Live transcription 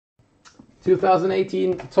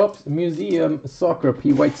2018 Topps Museum Soccer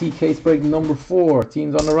PYT case break number 4.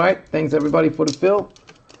 Teams on the right. Thanks everybody for the fill.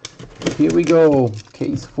 Here we go.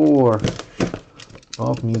 Case 4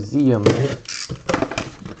 of Museum.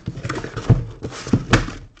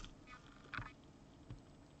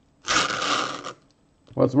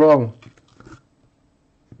 What's wrong?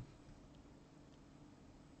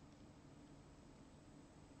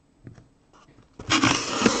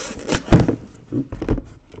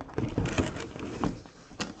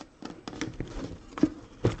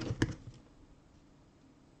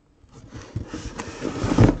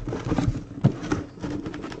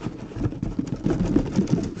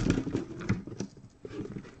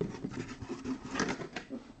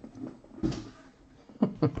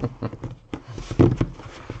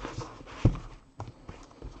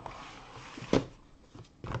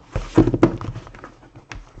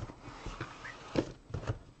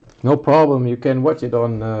 No problem, you can watch it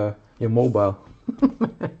on your mobile.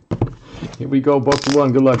 Here we go, box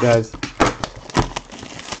 1. Good luck, guys.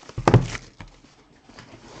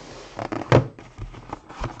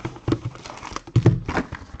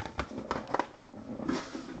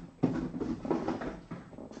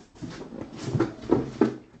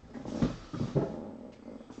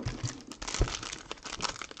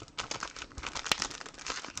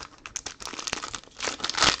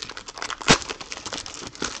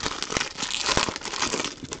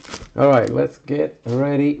 Alright, let's get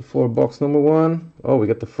ready for box number 1. Oh, we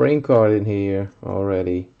got the frame card in here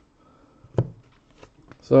already.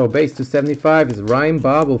 So, base 275 is Ryan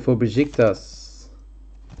Babel for Besiktas.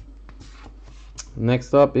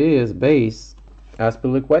 Next up is base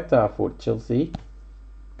Azpilicueta for Chelsea.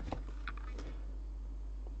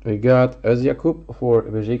 We got Özyakup for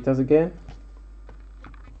Besiktas again.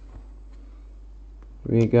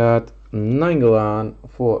 We got Nainggolan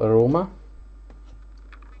for Roma.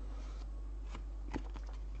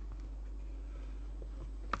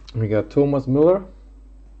 We got Thomas Müller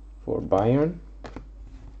for Bayern.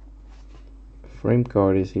 Frame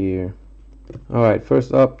card is here. Alright,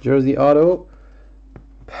 first up, jersey auto.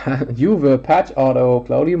 Juve patch auto,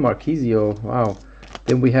 Claudio Marchisio. Wow.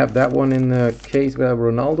 Then we have that one in the case where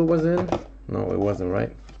Ronaldo was in. No, it wasn't,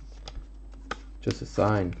 right? Just a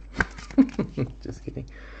sign. Just kidding.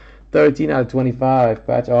 13 out of 25.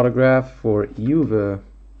 Patch autograph for Juve.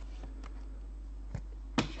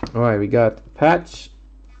 Alright, we got patch.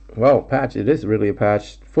 Well, patch, it is really a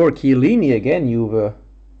patch. For Chiellini again, Juve.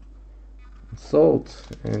 Salt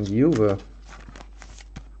and Juve.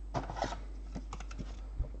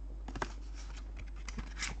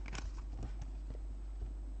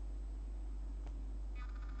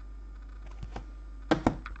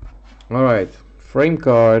 Alright, frame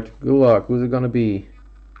card. Good luck. Who's it gonna be?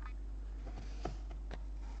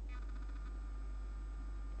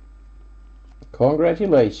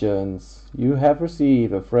 Congratulations. You have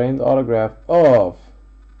received a framed autograph of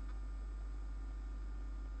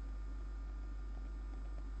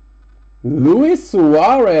Luis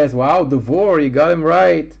Suarez. Wow, Devore, you got him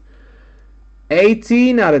right.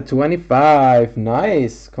 18 out of 25.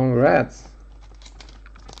 Nice. Congrats.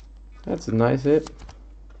 That's a nice hit.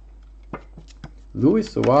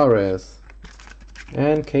 Luis Suarez.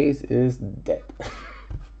 And case is dead.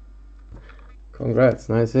 Congrats.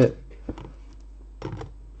 Nice hit.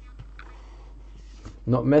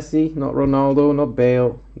 Not Messi, not Ronaldo, not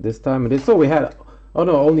Bale. This time it is. So we had, oh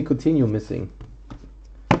no, only Coutinho missing.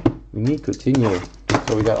 We need Coutinho.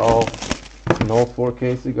 So we got all, in all 4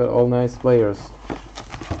 cases, we got all nice players.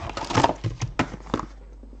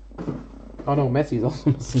 Oh no, Messi is also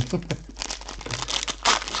missing.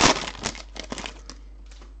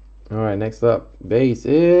 Alright, next up. Base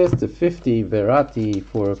is the 50 Verratti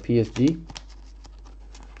for PSG.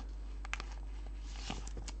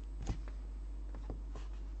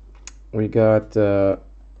 We got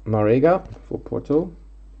Marega for Porto.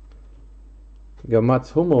 We got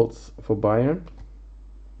Mats Hummels for Bayern.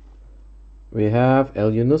 We have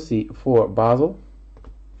El Yunusi for Basel.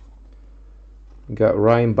 We got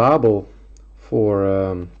Ryan Babel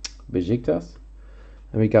for Besiktas.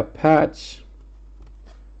 And we got patch.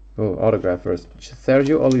 Oh, autograph first.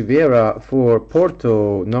 Sergio Oliveira for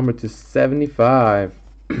Porto, number 275.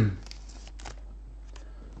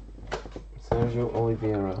 Sergio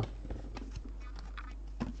Oliveira.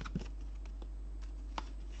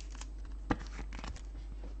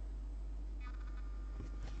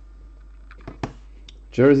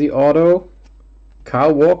 Jersey auto,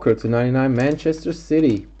 Kyle Walker to 99, Manchester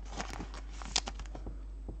City.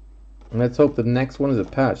 And let's hope the next one is a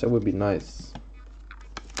patch. That would be nice.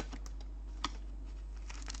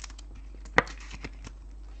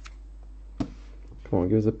 Come on,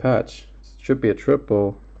 give us a patch. It's Should be a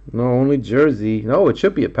triple. No, only jersey. No, it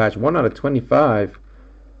should be a patch. 1 out of 25.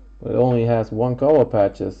 But it only has one color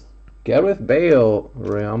patches. Gareth Bale,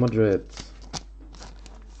 Real Madrid.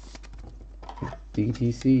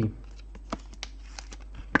 DTC.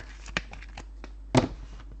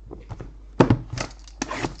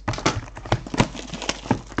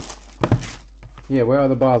 Yeah, where are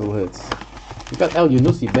the Basel hits? We got El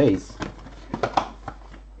Yunusi base.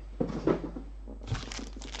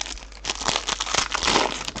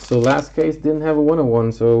 So last case didn't have a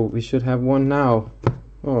 101, so we should have one now.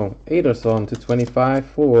 Oh, Ederson to 25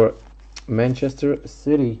 for Manchester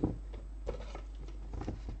City.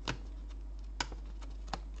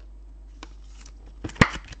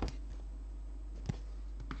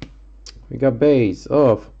 We got base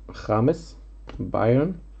of James,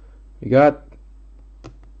 Bayern. We got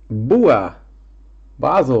Bua,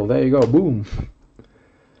 Basel. There you go. Boom.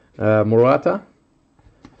 Morata.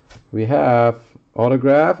 We have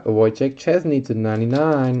autograph Wojciech Szczesny to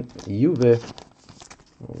 99. Juve.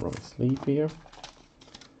 Oh, wrong sleeve here.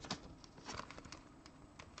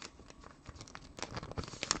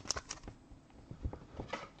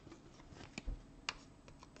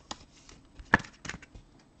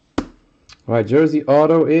 Alright, jersey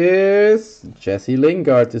auto is Jesse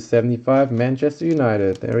Lingard to 75, Manchester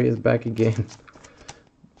United. There he is back again.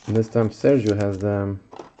 And this time Sergio has them.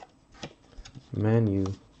 Manu.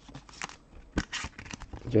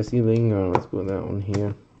 Jesse Lingard, let's put that one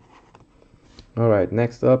here. Alright,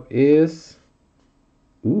 next up is...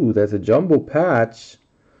 Ooh, that's a jumbo patch.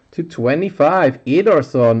 To 25,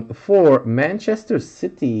 Ederson for Manchester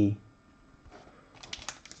City.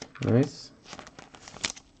 Nice.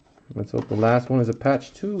 Let's hope the last one is a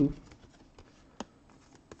patch too.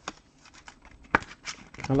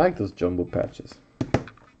 I like those jumbo patches.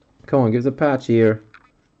 Come on, give us a patch here.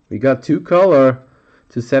 We got 2 color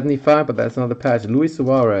to 75, but that's not a patch. Luis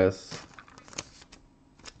Suarez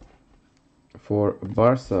for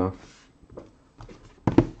Barca.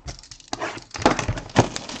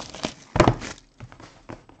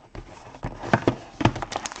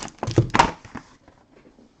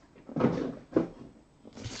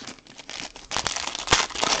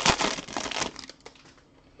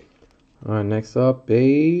 Alright, next up,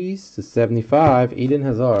 base to 75, Eden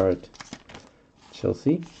Hazard,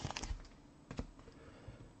 Chelsea.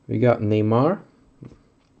 We got Neymar,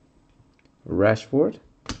 Rashford.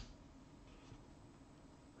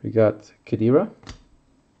 We got Khedira,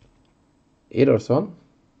 Ederson,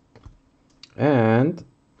 and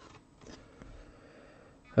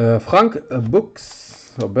Frank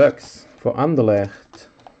Bucks for Anderlecht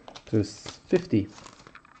to 50.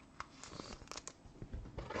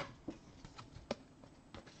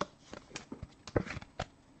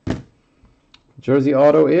 Jersey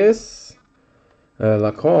auto is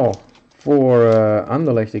Lacan for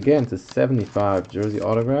Anderlecht again to 75. Jersey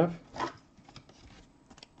autograph.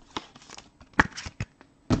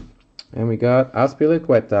 And we got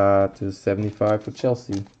Azpilicueta to 75 for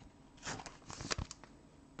Chelsea.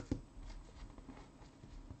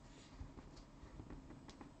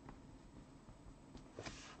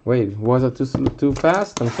 Wait, was it too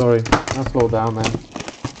fast? I'm sorry. I'll slow down, man.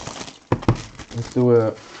 Let's do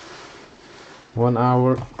a 1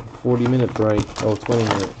 hour, 40-minute break. Oh, 20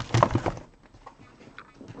 minutes.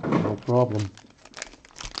 No problem.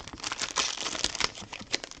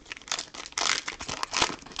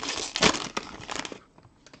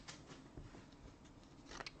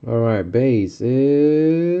 Alright, base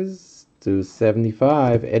is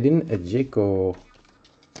 275. Edin Dzeko.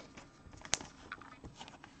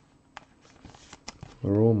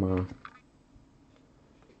 Roma.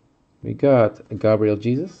 We got Gabriel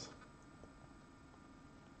Jesus.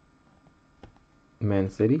 Man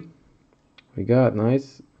City. We got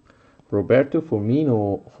nice Roberto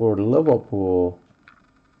Firmino for Liverpool.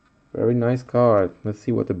 Very nice card. Let's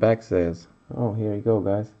see what the back says. Oh, here you go,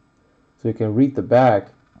 guys. So you can read the back.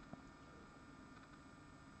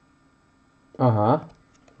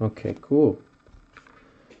 Okay, cool.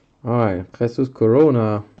 Alright, Jesus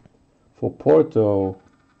Corona for Porto.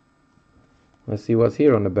 Let's see what's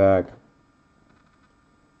here on the back.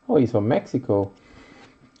 Oh, he's from Mexico.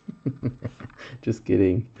 Just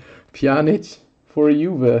kidding. Pjanic for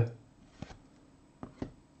Juve.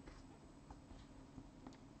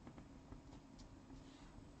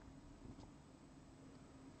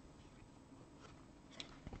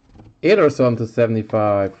 Ederson to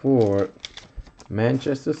 75 for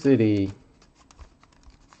Manchester City.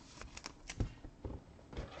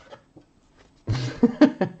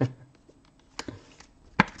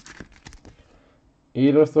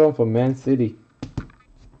 Ederson for Man City.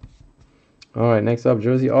 Alright, next up,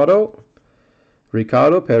 jersey auto.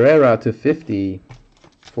 Ricardo Pereira to 50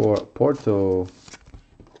 for Porto.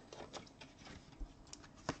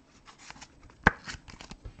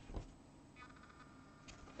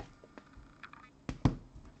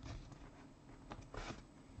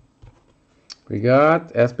 We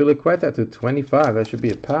got Azpilicueta to 25. That should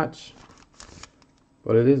be a patch,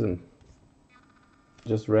 but it isn't.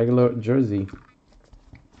 Just regular jersey.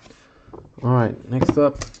 All right, next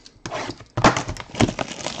up.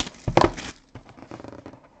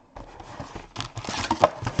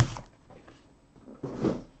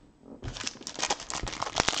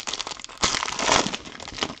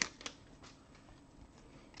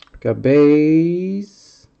 Got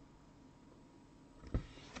base.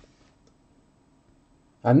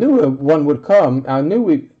 I knew one would come. I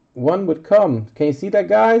knew one would come. Can you see that,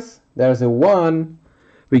 guys? There's a 1.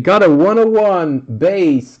 We got a 101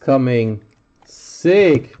 base coming.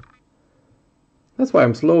 Sick. That's why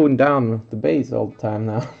I'm slowing down the base all the time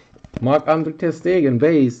now. Marc-Andre ter Stegen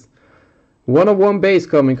base. 101 base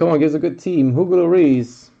coming. Come on, give us a good team. Hugo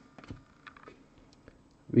Lloris.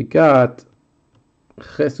 We got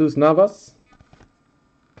Jesus Navas.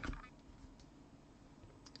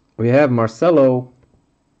 We have Marcelo.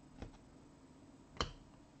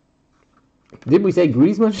 Did we say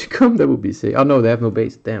Griezmann should come? That would be sick. Oh no, they have no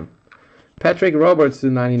base. Damn. Patrick Roberts to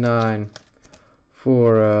 99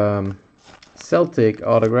 for Celtic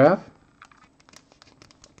autograph.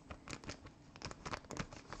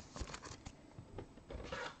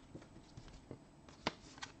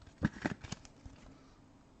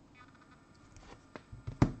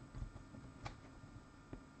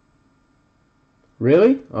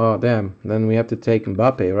 Really? Oh, damn. Then we have to take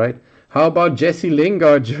Mbappe, right? How about Jesse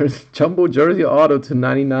Lingard, jumbo jersey auto to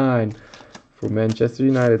 99 for Manchester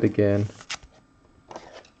United again.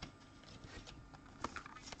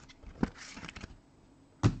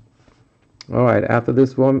 All right, after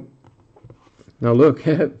this one. Now look,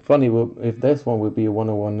 funny if this one would be a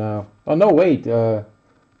 101 now. Oh, no, wait. The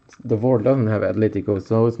Vort doesn't have Atletico,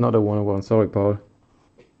 so it's not a 101. Sorry, Paul.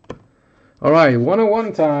 All right,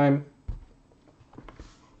 101 time.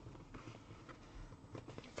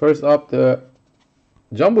 First up, the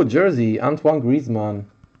jumbo jersey, Antoine Griezmann.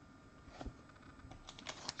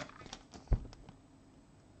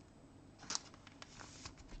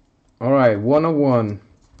 All right, 101.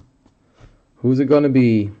 Who's it gonna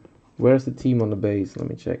be? Where's the team on the base? Let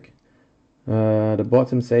me check. The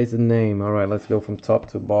bottom says the name. All right, let's go from top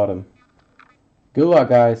to bottom. Good luck,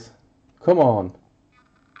 guys. Come on.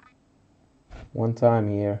 One time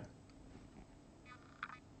here.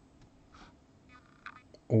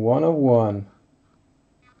 101.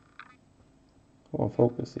 Come on,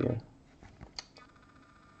 focus here.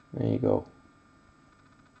 There you go.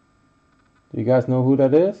 Do you guys know who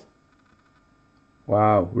that is?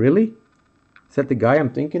 Wow, really? Is that the guy I'm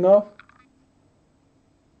thinking of?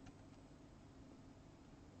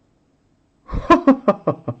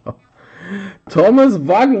 Thomas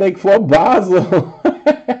Waglik for Basel.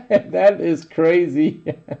 That is crazy.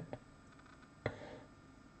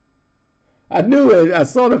 I knew it. I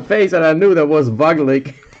saw the face and I knew that was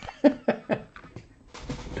Waglik.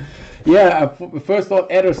 Yeah, I first thought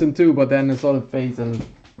Ederson too, but then I saw the face and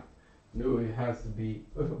knew it has to be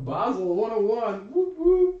Basel 101. Whoop,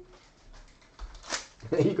 whoop.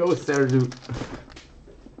 There you go, Sergio.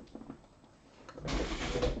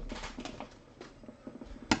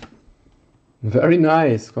 Very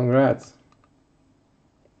nice. Congrats.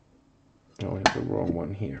 Oh, I have the wrong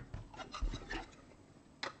one here.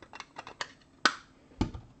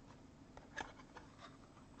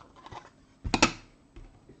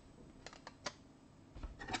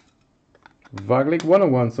 Waglik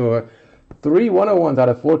 101. So 3 101s out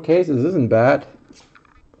of 4 cases isn't bad.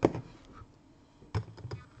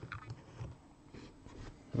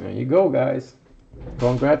 There you go, guys.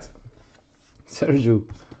 Congrats, Sergio.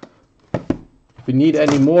 If you need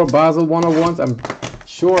any more Basel 101s, I'm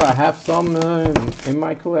sure I have some in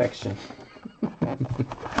my collection. I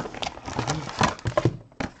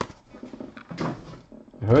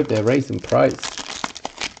heard they're raising price.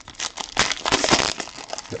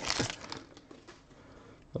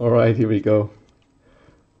 Alright, here we go.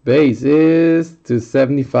 Base is to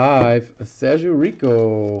 75. Sergio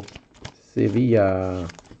Rico, Sevilla.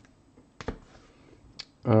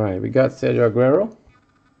 Alright, we got Sergio Aguero,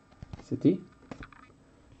 City.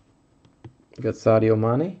 We got Sadio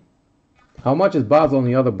Mane. How much is Basel on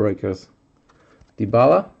the other breakers?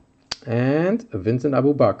 Dybala and Vincent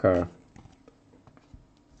Abubakar.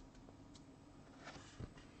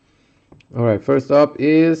 Alright, first up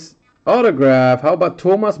is autograph. How about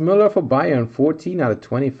Thomas Müller for Bayern? 14 out of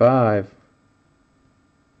 25.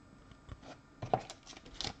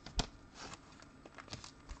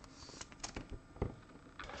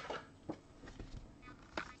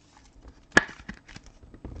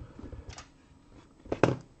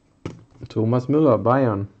 Thomas Müller,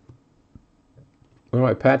 Bayern.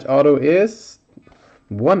 Alright, patch auto is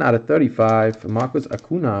 1 out of 35. Marcus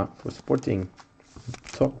Acuna for Sporting.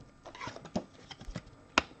 Top.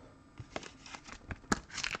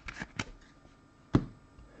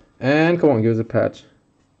 And come on, give us a patch.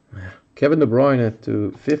 Kevin De Bruyne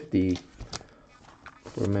to 50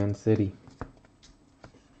 for Man City.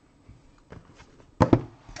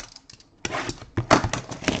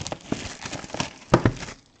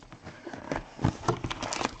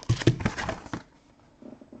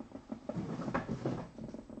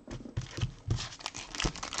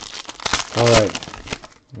 Alright,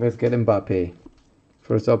 let's get Mbappe.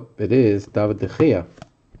 First up, it is David De Gea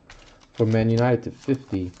for Man United to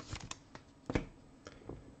 50.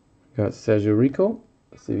 Got Sergio Rico,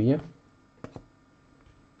 Sevilla.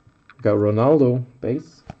 Got Ronaldo,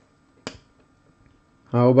 base.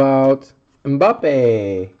 How about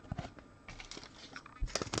Mbappe?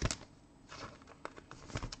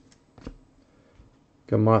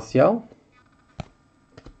 Got Martial.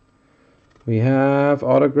 We have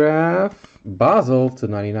autograph Basel to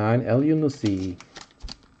 99, El Yunusi.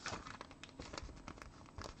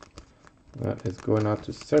 That is going out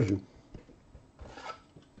to Sergio.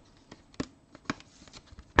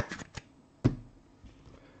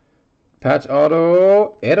 Patch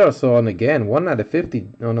auto Ederson again, 1 out of 50.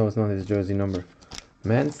 Oh no, it's not his jersey number.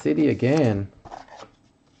 Man City again.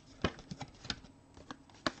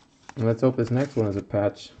 Let's hope this next one is a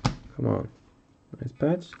patch. Come on. Nice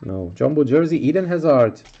patch? No. Jumbo jersey, Eden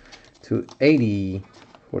Hazard to 80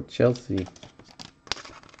 for Chelsea.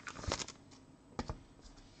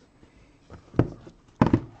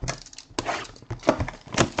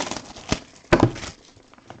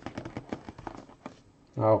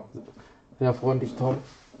 Wow. Sehr freundlich, Tom.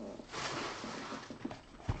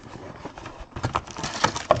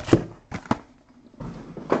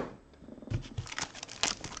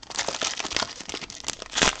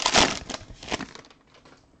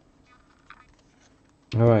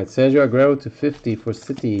 Alright, Sergio Aguero to 50 for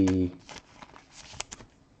City.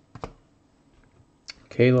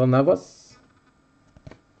 Keylor Navas.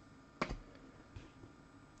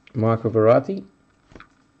 Marco Verratti.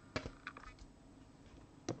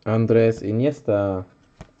 Andres Iniesta.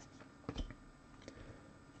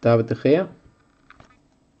 David De Gea.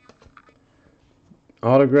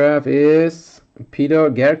 Autograph is Peter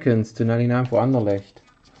Gerkens to 99 for Anderlecht.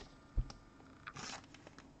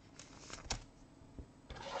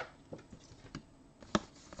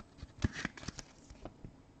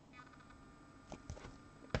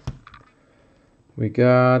 We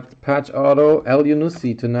got patch auto El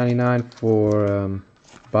Yunusi to 99 for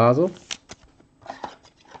Basel.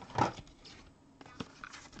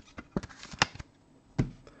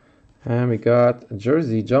 And we got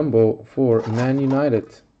jersey jumbo for Man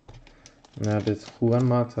United. And that is Juan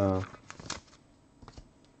Mata.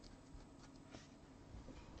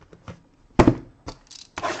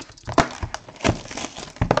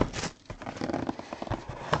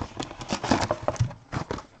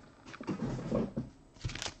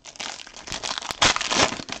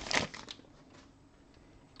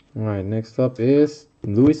 Alright, next up is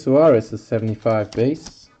Luis Suarez, the 75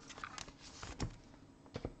 base.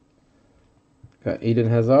 Got Eden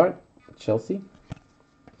Hazard, Chelsea.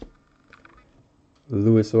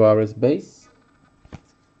 Luis Suarez base.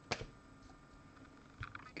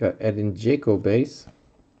 Got Edin Dzeko base,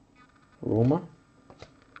 Roma.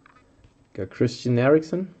 Got Christian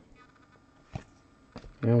Eriksen.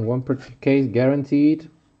 And 1 per case guaranteed.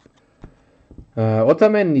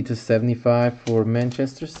 Otamendi to 75 for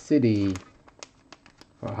Manchester City.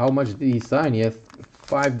 How much did he sign? He has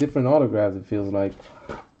 5 different autographs, it feels like.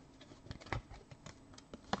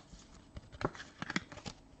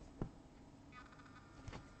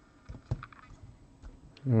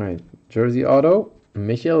 Alright, jersey auto,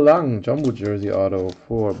 Michael Lang, jumbo jersey auto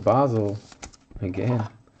for Basel again.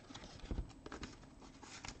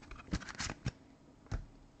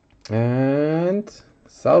 And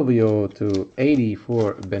Salvio to 80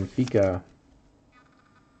 for Benfica.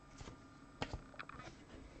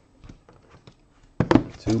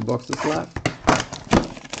 Two boxes left.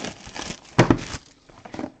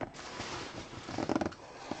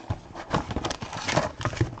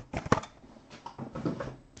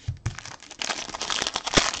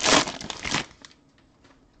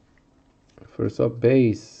 First up,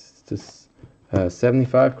 base to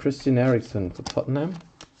 75 Christian Eriksen for Tottenham.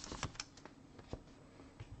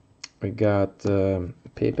 We got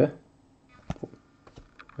Pepe for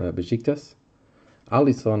Besiktas.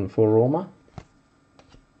 Alisson for Roma.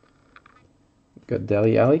 Got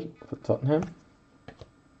Dele Alli for Tottenham.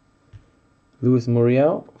 Luis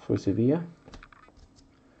Muriel for for Sevilla.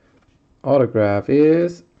 Autograph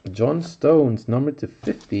is John Stones, number to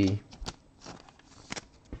 50.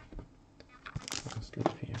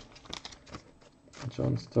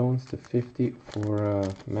 John Stones to 50 for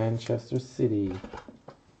Manchester City.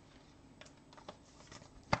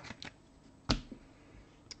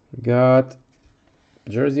 We got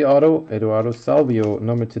jersey auto, Eduardo Salvio,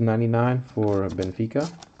 number to 99 for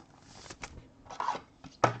Benfica.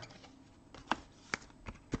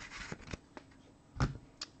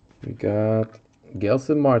 We got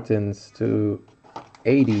Gelson Martins to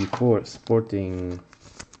 80 for Sporting.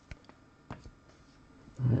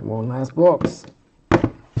 And one last box.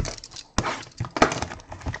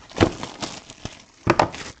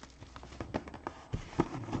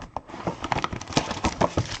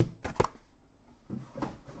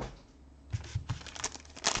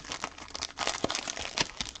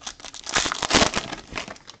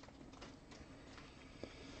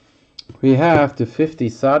 We have the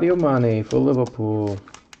 50 Sadio Mane for Liverpool.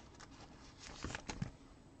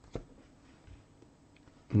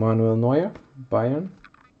 Manuel Neuer, Bayern.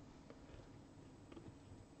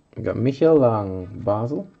 We got Michael Lang,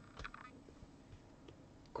 Basel.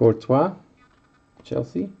 Courtois,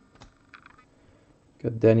 Chelsea.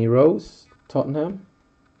 Got Danny Rose, Tottenham.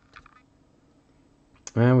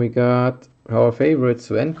 And we got our favorite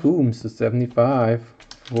Sven Coombs to 75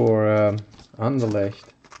 for Anderlecht.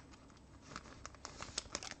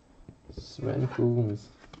 Sven Coombs.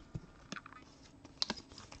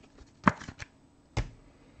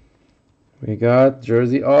 We got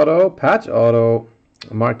jersey auto, patch auto,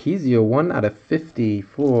 Marquisio 1 out of 50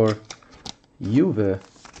 for Juve.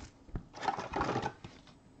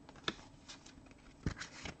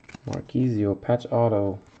 Marquisio patch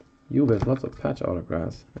auto. Juve has lots of patch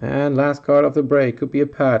autographs. And last card of the break. Could be a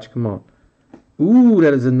patch. Come on. Ooh,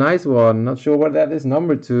 that is a nice one. Not sure what that is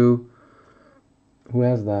number to. Who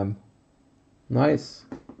has them? Nice.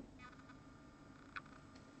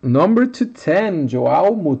 Number to 10,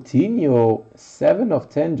 Joao Moutinho, 7 of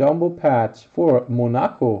 10 jumbo patch for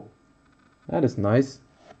Monaco. That is nice.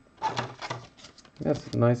 That's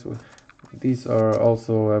a nice one. These are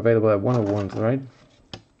also available at 101s, right?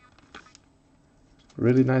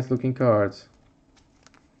 Really nice looking cards.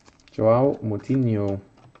 Joao Moutinho.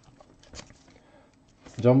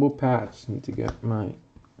 Jumbo patch. Need to get my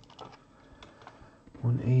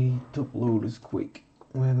 180 top loaders quick.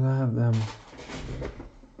 Where do I have them?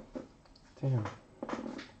 Damn.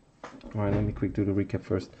 Alright, let me quick do the recap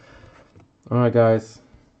first. Alright guys,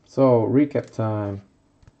 so recap time.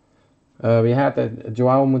 We had the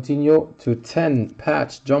Joao Moutinho to 10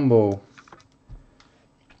 patch jumbo.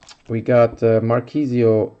 We got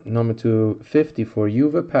Marquisio number to 50 for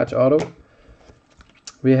Juve patch auto.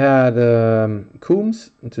 We had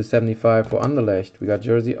Coombs to 75 for Anderlecht. We got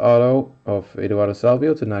jersey auto of Eduardo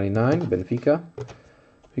Salvio to 99, Benfica.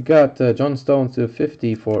 We got John Stones to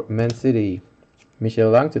 50 for Man City.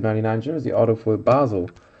 Michael Lang to 99 jersey auto for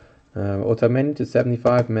Basel. Otamendi to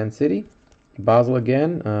 75 Man City. Basel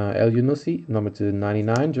again. El Yunusi number to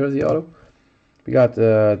 99 jersey auto. We got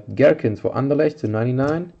Gerkens for Anderlecht to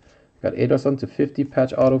 99. We got Ederson to 50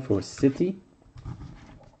 patch auto for City.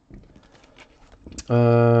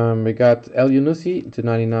 We got El Yunusi to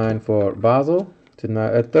 99 for Basel.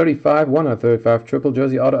 To 35, 1 out of 35 triple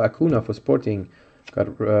jersey auto Acuna for Sporting.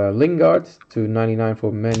 Got Lingard to 99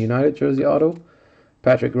 for Man United jersey auto.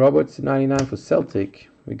 Patrick Roberts to 99 for Celtic.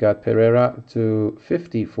 We got Pereira to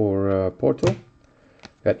 50 for Porto.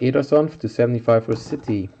 Got Ederson to 75 for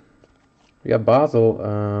City. We got Basel,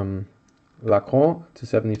 Lacron to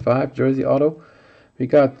 75 jersey auto. We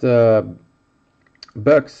got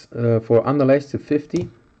Bucks for Anderlecht to 50.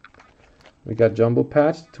 We got Jumbo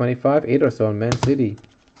Patch 25 Ederson Man City.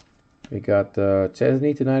 We got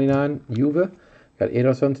Chesney to 99 Juve. Got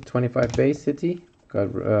Ederson to 25 Bay City.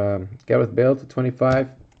 Got Gareth Bale to 25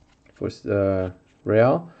 for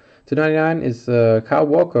Real. To 99 is Kyle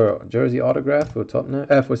Walker jersey autograph for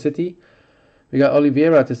Tottenham for City. We got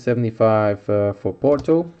Oliveira to 75 for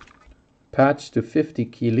Porto. Patch to 50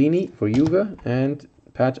 Chiellini for Juve. And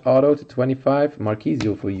patch auto to 25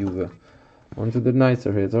 Marquisio for Juve. On to the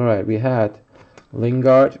nicer hits. Alright, we had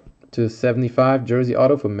Lingard to 75 jersey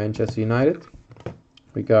auto for Manchester United.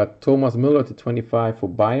 We got Thomas Müller to 25 for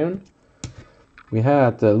Bayern. We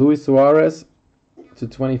had Luis Suarez to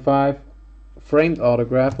 25 framed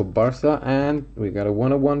autograph for Barca. And we got a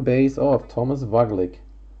 101 base of Thomas Vaglik.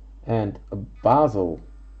 And a Basel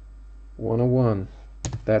 101.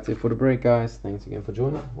 That's it for the break, guys. Thanks again for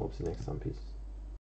joining. Hope to see you next time. Peace.